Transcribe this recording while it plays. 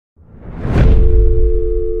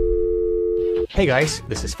Hey guys,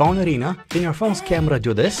 this is Phone Arena. Can your phone's camera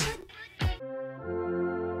do this?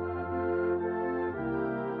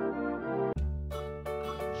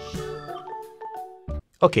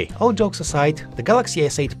 Okay, all jokes aside, the Galaxy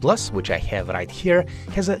S8 Plus, which I have right here,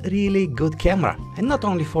 has a really good camera, and not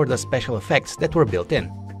only for the special effects that were built in.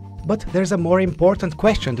 But there's a more important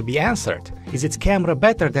question to be answered. Is its camera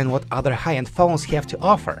better than what other high-end phones have to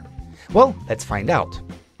offer? Well, let's find out.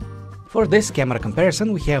 For this camera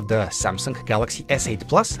comparison, we have the Samsung Galaxy S8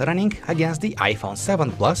 Plus running against the iPhone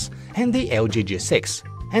 7 Plus and the LG G6,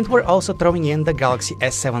 and we're also throwing in the Galaxy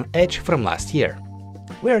S7 Edge from last year.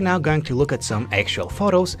 We are now going to look at some actual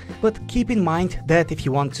photos, but keep in mind that if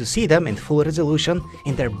you want to see them in full resolution,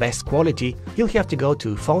 in their best quality, you'll have to go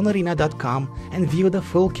to phonearena.com and view the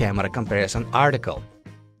full camera comparison article.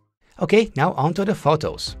 Okay, now onto the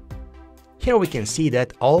photos. Here we can see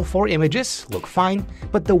that all 4 images look fine,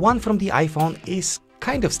 but the one from the iPhone is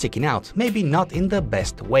kind of sticking out, maybe not in the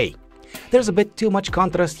best way. There's a bit too much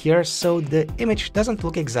contrast here, so the image doesn't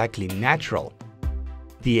look exactly natural.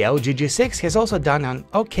 The LG G6 has also done an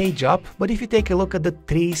okay job, but if you take a look at the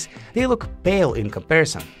trees, they look pale in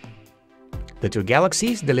comparison. The two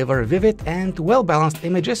Galaxies deliver vivid and well-balanced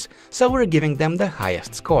images, so we're giving them the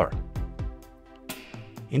highest score.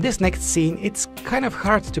 In this next scene, it's kind of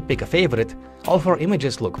hard to pick a favorite. All 4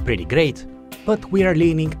 images look pretty great, but we are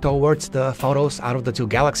leaning towards the photos out of the two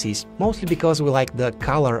Galaxies, mostly because we like the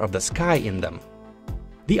color of the sky in them.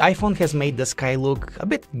 The iPhone has made the sky look a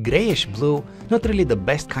bit grayish blue, not really the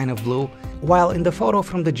best kind of blue, while in the photo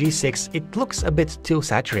from the G6 it looks a bit too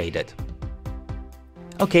saturated.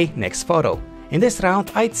 Okay, next photo. In this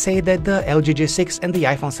round, I'd say that the LG G6 and the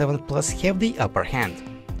iPhone 7 Plus have the upper hand.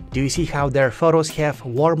 Do you see how their photos have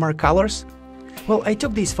warmer colors? Well, I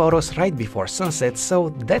took these photos right before sunset, so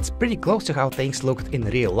that's pretty close to how things looked in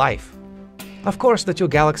real life. Of course, the two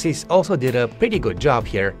Galaxies also did a pretty good job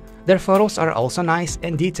here. Their photos are also nice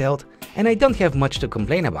and detailed, and I don't have much to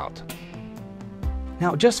complain about.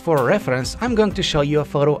 Now, just for reference, I'm going to show you a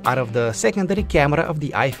photo out of the secondary camera of the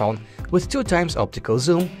iPhone with 2x optical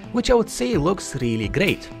zoom, which I would say looks really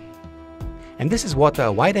great. And this is what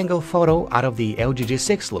a wide-angle photo out of the LG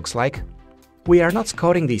G6 looks like. We are not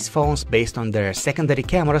scoring these phones based on their secondary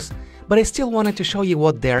cameras, but I still wanted to show you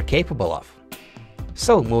what they are capable of.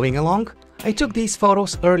 So, moving along, I took these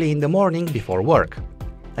photos early in the morning before work.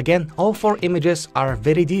 Again, all 4 images are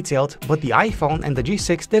very detailed, but the iPhone and the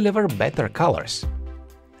G6 deliver better colors.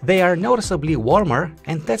 They are noticeably warmer,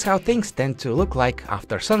 and that's how things tend to look like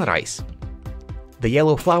after sunrise. The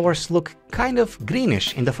yellow flowers look kind of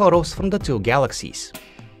greenish in the photos from the two Galaxies.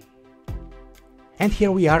 And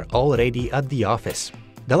here we are already at the office.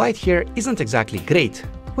 The light here isn't exactly great,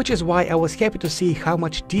 which is why I was happy to see how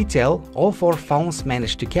much detail all 4 phones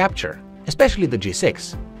managed to capture, especially the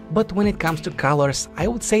G6. But when it comes to colors, I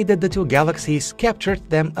would say that the two Galaxies captured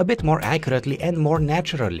them a bit more accurately and more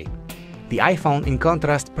naturally. The iPhone, in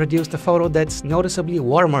contrast, produced a photo that's noticeably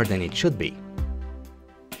warmer than it should be.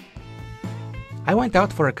 I went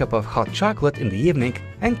out for a cup of hot chocolate in the evening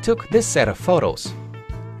and took this set of photos.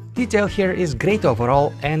 Detail here is great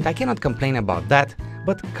overall, and I cannot complain about that,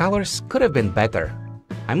 but colors could have been better.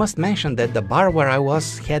 I must mention that the bar where I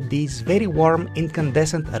was had these very warm,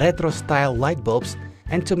 incandescent retro-style light bulbs,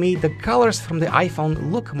 and to me the colors from the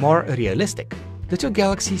iPhone look more realistic. The two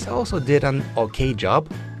Galaxies also did an okay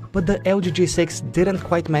job, but the LG G6 didn't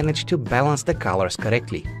quite manage to balance the colors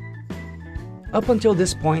correctly. Up until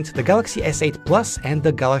this point, the Galaxy S8 Plus and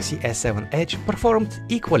the Galaxy S7 Edge performed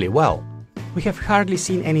equally well. We have hardly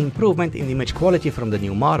seen any improvement in image quality from the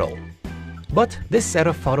new model. But this set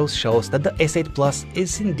of photos shows that the S8 Plus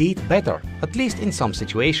is indeed better, at least in some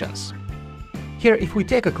situations. Here, if we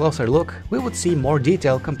take a closer look, we would see more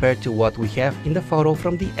detail compared to what we have in the photo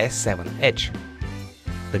from the S7 Edge.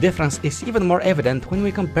 The difference is even more evident when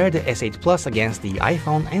we compare the S8 Plus against the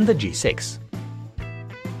iPhone and the G6.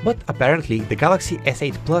 But apparently, the Galaxy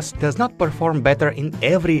S8 Plus does not perform better in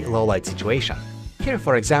every low-light situation. Here,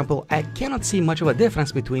 for example, I cannot see much of a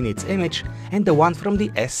difference between its image and the one from the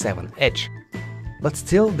S7 Edge. But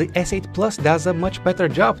still, the S8 Plus does a much better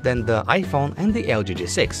job than the iPhone and the LG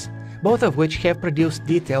G6, both of which have produced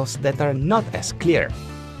details that are not as clear.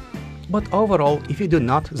 But overall, if you do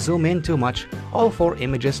not zoom in too much, all 4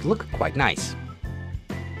 images look quite nice.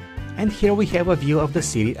 And here we have a view of the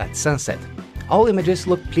city at sunset. All images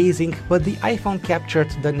look pleasing, but the iPhone captured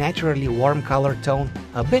the naturally warm color tone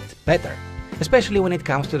a bit better, especially when it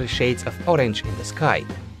comes to the shades of orange in the sky.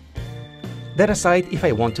 That aside, if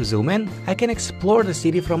I want to zoom in, I can explore the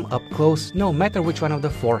city from up close no matter which one of the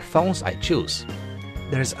 4 phones I choose.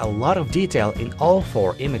 There's a lot of detail in all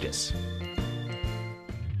 4 images.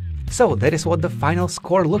 So that is what the final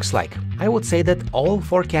score looks like. I would say that all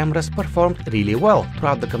 4 cameras performed really well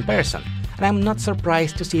throughout the comparison, and I'm not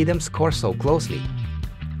surprised to see them score so closely.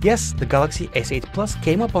 Yes, the Galaxy S8 Plus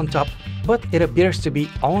came up on top, but it appears to be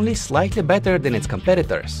only slightly better than its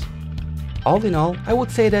competitors. All in all, I would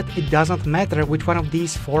say that it doesn't matter which one of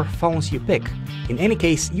these 4 phones you pick. In any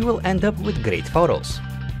case, you will end up with great photos.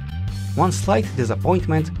 One slight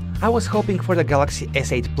disappointment: I was hoping for the Galaxy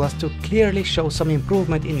S8 Plus to clearly show some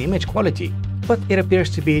improvement in image quality, but it appears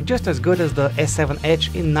to be just as good as the S7 Edge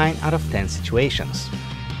in 9 out of 10 situations.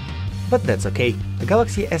 But that's okay, the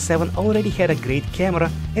Galaxy S7 already had a great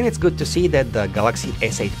camera, and it's good to see that the Galaxy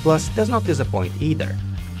S8 Plus does not disappoint either.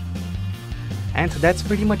 And that's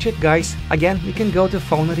pretty much it, guys. Again, you can go to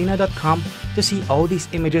phonearena.com to see all these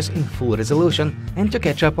images in full resolution and to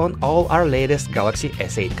catch up on all our latest Galaxy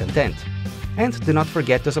S8 content. And do not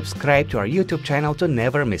forget to subscribe to our YouTube channel to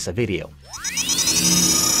never miss a video.